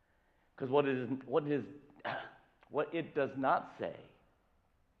 Because what it does not say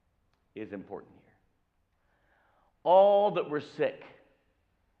is important here. All that were sick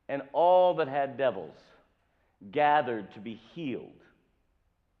and all that had devils gathered to be healed.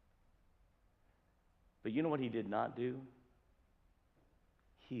 But you know what he did not do?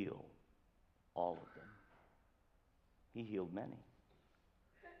 Heal all of them. He healed many.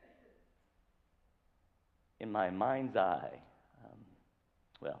 in my mind's eye,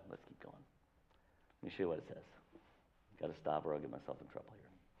 well, let's keep going. Let me show you what it says. Got to stop or I'll get myself in trouble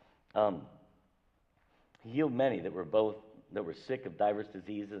here. He healed many that were sick of divers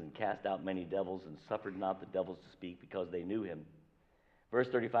diseases and cast out many devils and suffered not the devils to speak because they knew him. Verse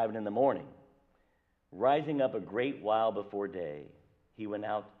 35, and in the morning, rising up a great while before day, he went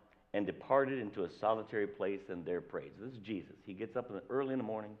out and departed into a solitary place and there prayed. So this is Jesus. He gets up early in the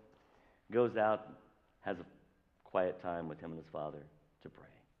morning, goes out, has a quiet time with him and his Father to pray.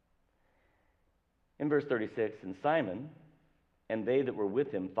 In verse 36, and Simon and they that were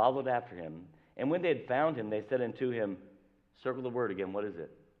with him followed after him. And when they had found him, they said unto him, circle the word again, what is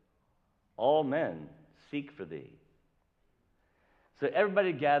it? All men seek for thee. So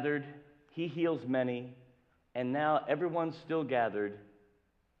everybody gathered, he heals many, and now everyone's still gathered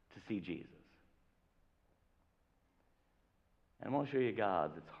to see Jesus. And I'm going to show you a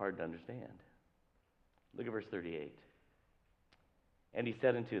God that's hard to understand. Look at verse 38. And he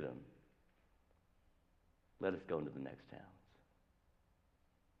said unto them, let us go into the next towns.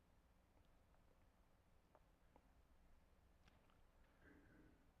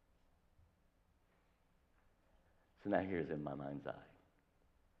 So now here's in my mind's eye.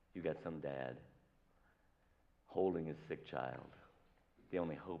 You got some dad holding his sick child. The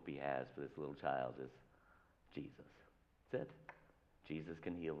only hope he has for this little child is Jesus. That's it. Jesus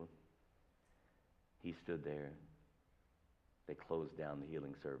can heal him. He stood there. They closed down the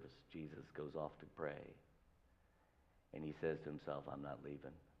healing service. Jesus goes off to pray. And he says to himself, I'm not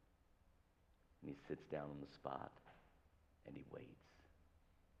leaving. And he sits down on the spot and he waits.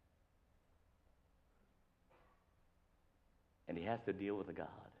 And he has to deal with a God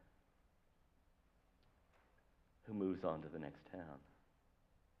who moves on to the next town.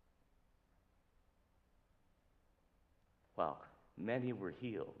 Wow, many were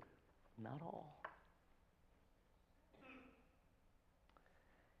healed, not all.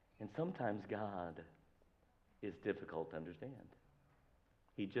 And sometimes God is difficult to understand.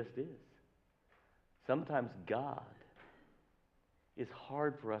 He just is. Sometimes God is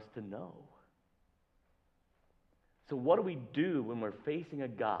hard for us to know. So what do we do when we're facing a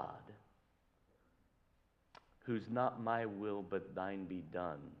God whose not my will but thine be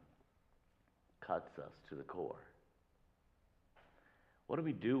done cuts us to the core? What do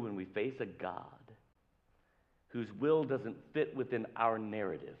we do when we face a God whose will doesn't fit within our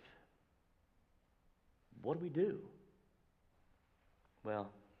narrative? What do we do? Well,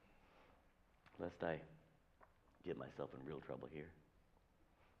 lest I get myself in real trouble here,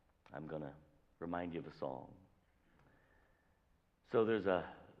 I'm going to remind you of a song. So there's the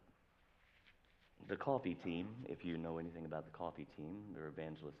coffee team, if you know anything about the coffee team, their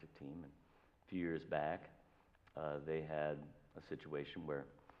evangelistic team. And a few years back, they had a situation where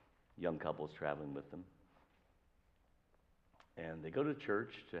young couples traveling with them. And they go to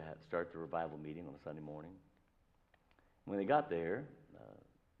church to start the revival meeting on a Sunday morning. When they got there,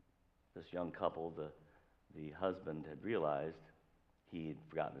 this young couple, the husband had realized he had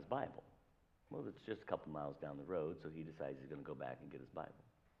forgotten his Bible. Well, it's just a couple miles down the road, so he decides he's going to go back and get his Bible.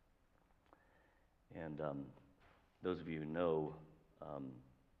 And those of you who know,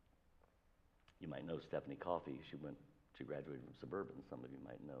 you might know Stephanie Coffey. She graduated from Suburban. Some of you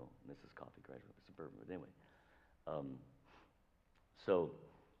might know Mrs. Coffey graduated from Suburban. But anyway, so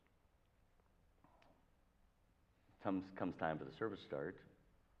comes time for the service start,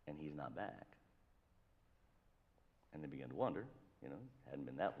 and he's not back. And they begin to wonder, hadn't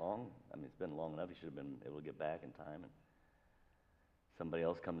been that long. I mean, it's been long enough. He should have been able to get back in time. And somebody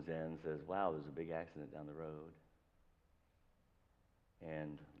else comes in and says, wow, there's a big accident down the road.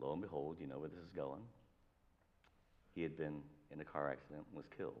 And lo and behold, you know where this is going. He had been in a car accident and was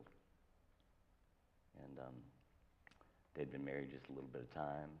killed. And they'd been married just a little bit of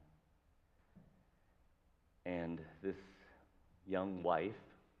time. And this young wife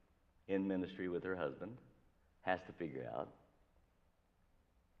in ministry with her husband has to figure out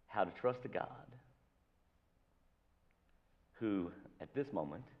how to trust a God who, at this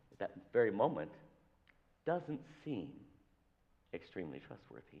moment, at that very moment, doesn't seem extremely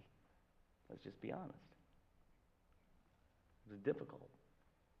trustworthy. Let's just be honest. It was difficult,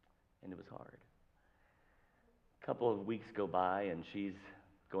 and it was hard. A couple of weeks go by, and she's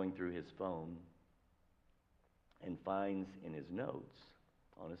going through his phone and finds in his notes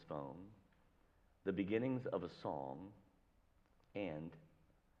on his phone the beginnings of a song and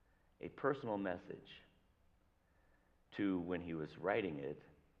a personal message to, when he was writing it,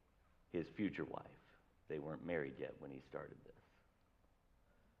 his future wife. They weren't married yet when he started this.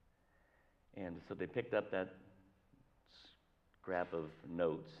 And so they picked up that scrap of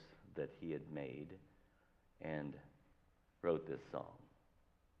notes that he had made, and wrote this song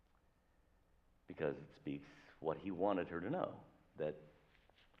because it speaks what he wanted her to know, that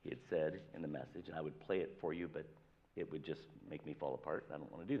he had said in the message, and I would play it for you, but it would just make me fall apart, and I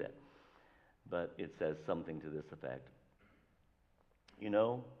don't want to do that. But it says something to this effect. You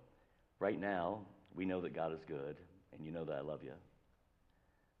know, right now, we know that God is good, and you know that I love you.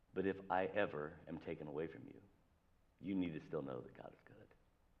 But if I ever am taken away from you, you need to still know that God is good.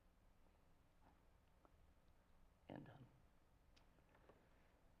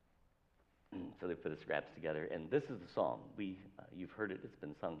 And so they put the scraps together, and this is the song. You've heard it. It's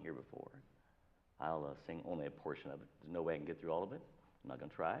been sung here before. I'll sing only a portion of it. There's no way I can get through all of it. I'm not going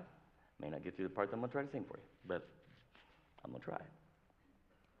to try. May not get through the part that I'm going to try to sing for you, but I'm going to try.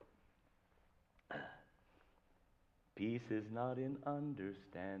 Peace is not in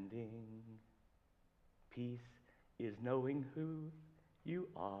understanding. Peace is knowing who you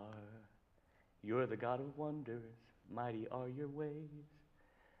are. You're the God of wonders. Mighty are your ways.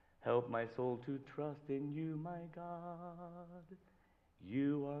 Help my soul to trust in you, my God.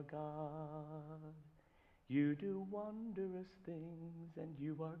 You are God. You do wondrous things, and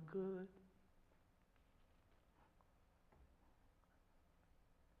you are good.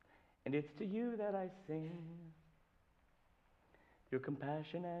 And it's to you that I sing. Your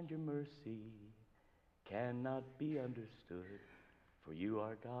compassion and your mercy cannot be understood, for you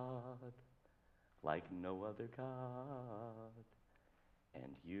are God like no other God,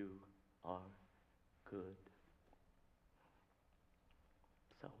 and you are good.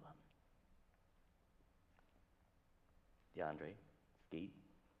 So, DeAndre, Skeet,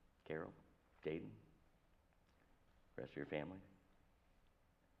 Carol, Jaden, rest of your family.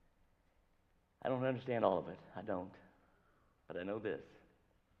 I don't understand all of it. I don't. But I know this.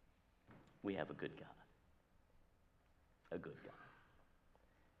 We have a good God. A good God.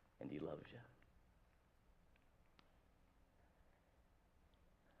 And he loves you.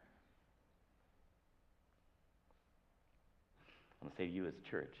 I'm going to say to you as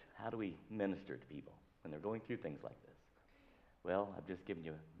church, how do we minister to people when they're going through things like this? Well, I've just given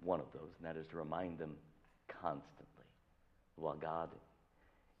you one of those, and that is to remind them constantly, while God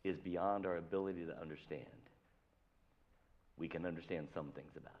is beyond our ability to understand, we can understand some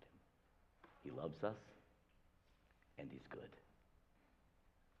things about him. He loves us, and he's good.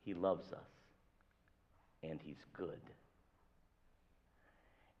 He loves us, and he's good.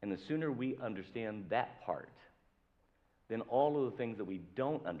 And the sooner we understand that part, then all of the things that we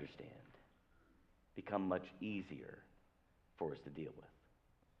don't understand become much easier for us to deal with.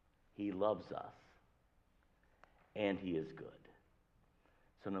 He loves us, and he is good.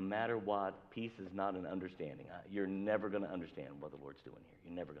 So no matter what, peace is not an understanding. You're never going to understand what the Lord's doing here.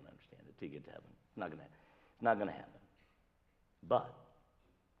 You're never going to understand it till you get to heaven. It's not going to happen. But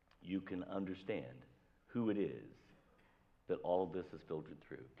you can understand who it is that all of this is filtered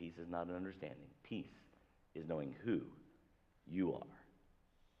through. Peace is not an understanding. Peace is knowing who you are.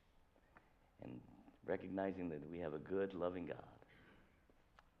 And recognizing that we have a good, loving God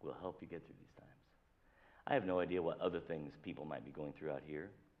will help you get through these times. I have no idea what other things people might be going through out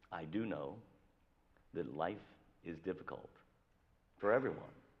here. I do know that life is difficult for everyone.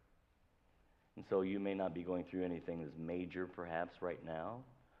 And so you may not be going through anything that's major perhaps right now,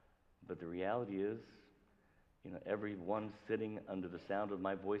 but the reality is, everyone sitting under the sound of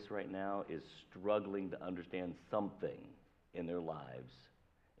my voice right now is struggling to understand something in their lives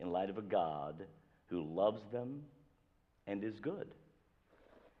in light of a God who loves them and is good.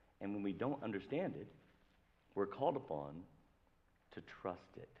 And when we don't understand it, we're called upon to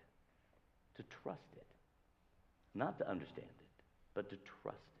trust it. To trust it. Not to understand it, but to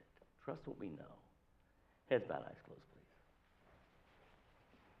trust it. Trust what we know. Heads bowed, eyes closed,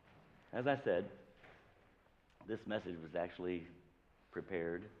 please. As I said, this message was actually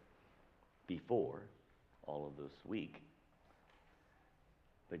prepared before all of this week.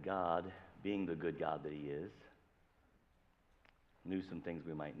 But God, being the good God that he is, knew some things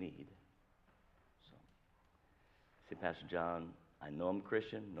we might need. So, say, Pastor John, I know I'm a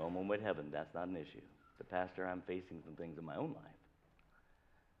Christian, know I'm on my way to heaven. That's not an issue. But Pastor, I'm facing some things in my own life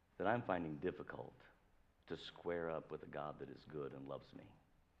that I'm finding difficult to square up with a God that is good and loves me.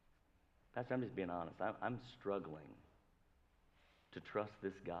 Pastor, I'm just being honest. I'm struggling to trust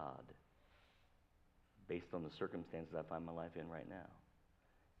this God based on the circumstances I find my life in right now.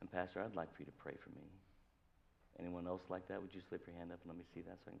 And Pastor, I'd like for you to pray for me. Anyone else like that? Would you slip your hand up and let me see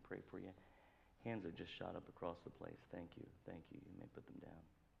that so I can pray for you? Hands are just shot up across the place. Thank you. Thank you. You may put them down.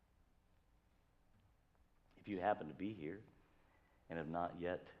 If you happen to be here and have not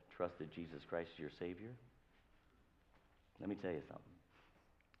yet trusted Jesus Christ as your Savior, let me tell you something.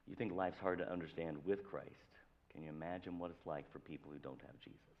 You think life's hard to understand with Christ. Can you imagine what it's like for people who don't have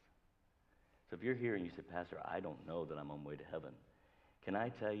Jesus? So if you're here and you say, Pastor, I don't know that I'm on my way to heaven, can I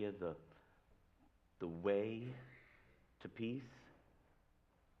tell you the way to peace,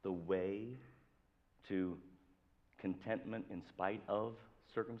 the way to contentment in spite of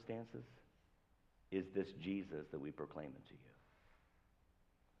circumstances is this Jesus that we proclaim unto you.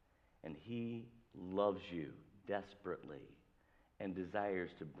 And he loves you desperately and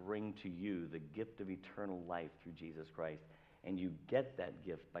desires to bring to you the gift of eternal life through Jesus Christ. And you get that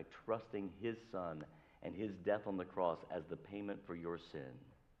gift by trusting his Son and his death on the cross as the payment for your sin.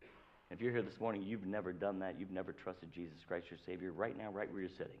 If you're here this morning, you've never done that, you've never trusted Jesus Christ, your Savior, right now, right where you're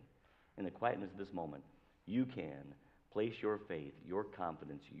sitting, in the quietness of this moment, you can place your faith, your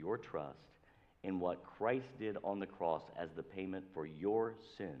confidence, your trust in what Christ did on the cross as the payment for your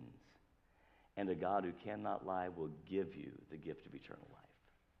sins. And a God who cannot lie will give you the gift of eternal life.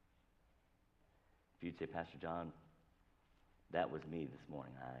 If you'd say, Pastor John, that was me this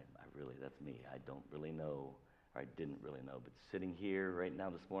morning. That's me. I don't really know, or I didn't really know. But sitting here right now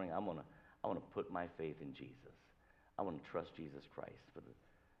this morning, I want to put my faith in Jesus. I want to trust Jesus Christ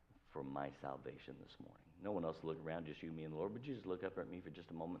for my salvation this morning. No one else to look around, just you, me, and the Lord. Would you just look up at me for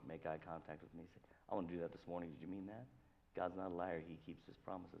just a moment, make eye contact with me, say, I want to do that this morning. Did you mean that? God's not a liar. He keeps his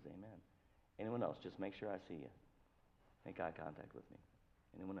promises. Amen. Anyone else? Just make sure I see you. Make eye contact with me.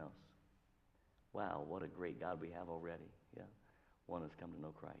 Anyone else? Wow, what a great God we have already. Yeah. One has come to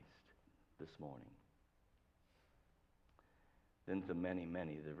know Christ this morning. Then to many,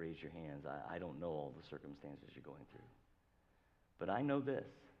 many that raise your hands, I don't know all the circumstances you're going through. But I know this.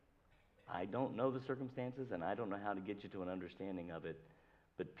 I don't know the circumstances, and I don't know how to get you to an understanding of it,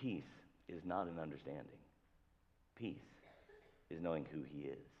 but peace is not an understanding. Peace is knowing who he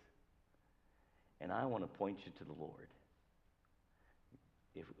is. And I want to point you to the Lord.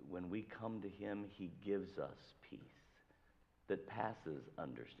 When we come to him, he gives us peace that passes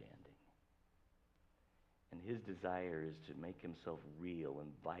understanding. And his desire is to make himself real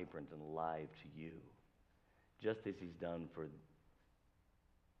and vibrant and alive to you, just as he's done for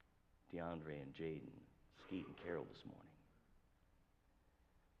DeAndre and Jaden, Skeet and Carol this morning.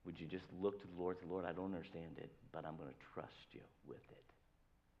 Would you just look to the Lord and say, Lord, I don't understand it, but I'm going to trust you with it.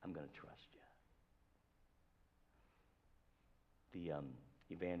 I'm going to trust you. The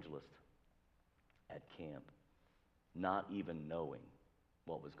evangelist at camp, not even knowing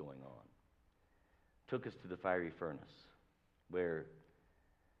what was going on, took us to the fiery furnace where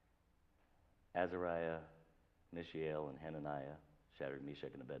Azariah, Mishael, and Hananiah, Shadrach,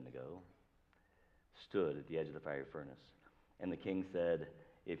 Meshach, and Abednego, stood at the edge of the fiery furnace. And the king said,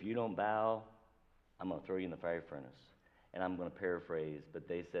 if you don't bow, I'm going to throw you in the fiery furnace. And I'm going to paraphrase, but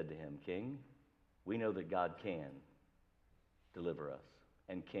they said to him, King, we know that God can deliver us.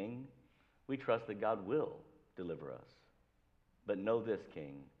 And King, we trust that God will deliver us. But know this,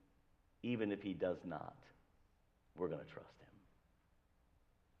 King, even if he does not, we're going to trust him.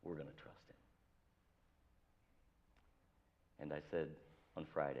 We're going to trust him. And I said on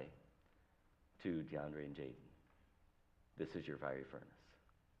Friday to DeAndre and Jaden, this is your fiery furnace.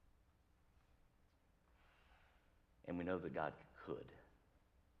 And we know that God could.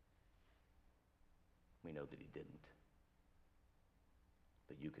 We know that he didn't.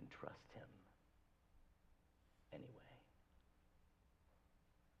 But you can trust him anyway.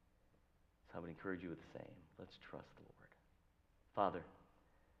 So I would encourage you with the same. Let's trust the Lord. Father,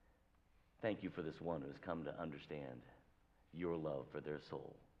 thank you for this one who has come to understand your love for their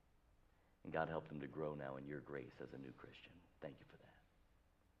soul. And God, help them to grow now in your grace as a new Christian. Thank you for that.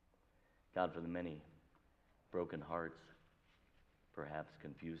 God, for the many broken hearts, perhaps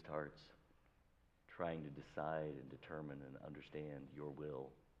confused hearts, trying to decide and determine and understand your will.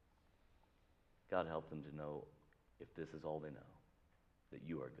 God, help them to know, if this is all they know, that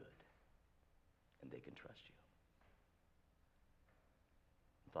you are good and they can trust you.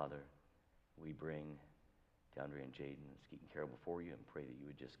 Father, we bring DeAndre and Jaden and Skeet and Carol before you and pray that you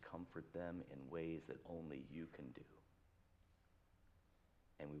would just comfort them in ways that only you can do.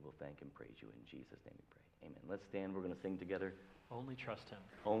 And we will thank and praise you. In Jesus' name we pray. Amen. Let's stand. We're going to sing together. Only trust him.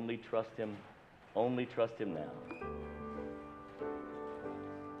 Only trust him. Only trust him now.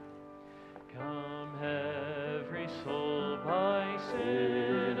 Come every soul by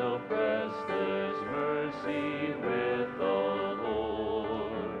sin oppressed, there's mercy with the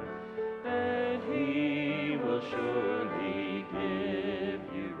Lord, and he will surely give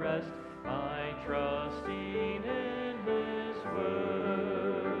you rest by trusting in his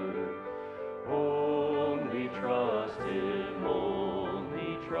word. Only trust him,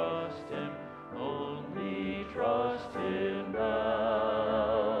 only trust him, only trust him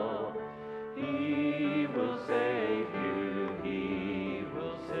now.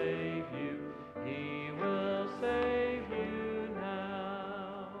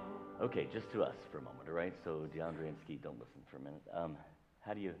 Okay, just to us for a moment, all right? So DeAndre and Skeet, don't listen for a minute.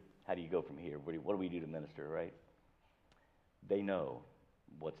 How do you go from here? What do we do to minister, right? They know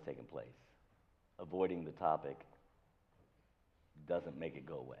what's taking place. Avoiding the topic doesn't make it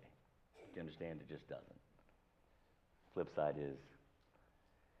go away. Do you understand? It just doesn't. Flip side is,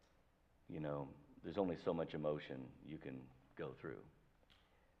 there's only so much emotion you can go through.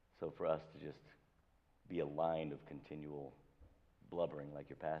 So for us to just be a line of continual blubbering like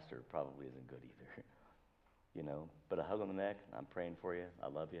your pastor probably isn't good either. But a hug on the neck, I'm praying for you, I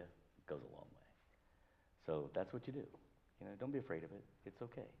love you, goes a long way. So that's what you do. Don't be afraid of it. It's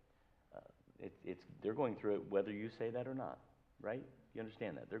okay. They're going through it whether you say that or not, right? You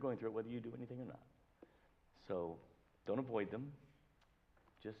understand that. They're going through it whether you do anything or not. So don't avoid them.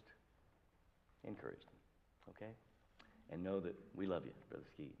 Just encourage them, okay? And know that we love you, Brother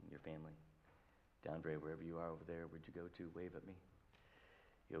Skeet, and your family. DeAndre, wherever you are over there, where'd you go to? Wave at me.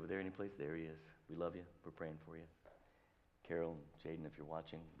 You over there any place? There he is. We love you. We're praying for you. Carol, Jaden, if you're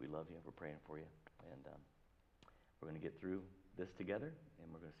watching, we love you. We're praying for you. And we're going to get through this together,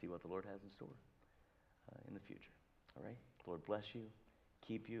 and we're going to see what the Lord has in store in the future. All right? Lord bless you,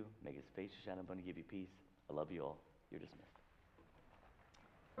 keep you, make his face to shine upon you, give you peace. I love you all. You're dismissed.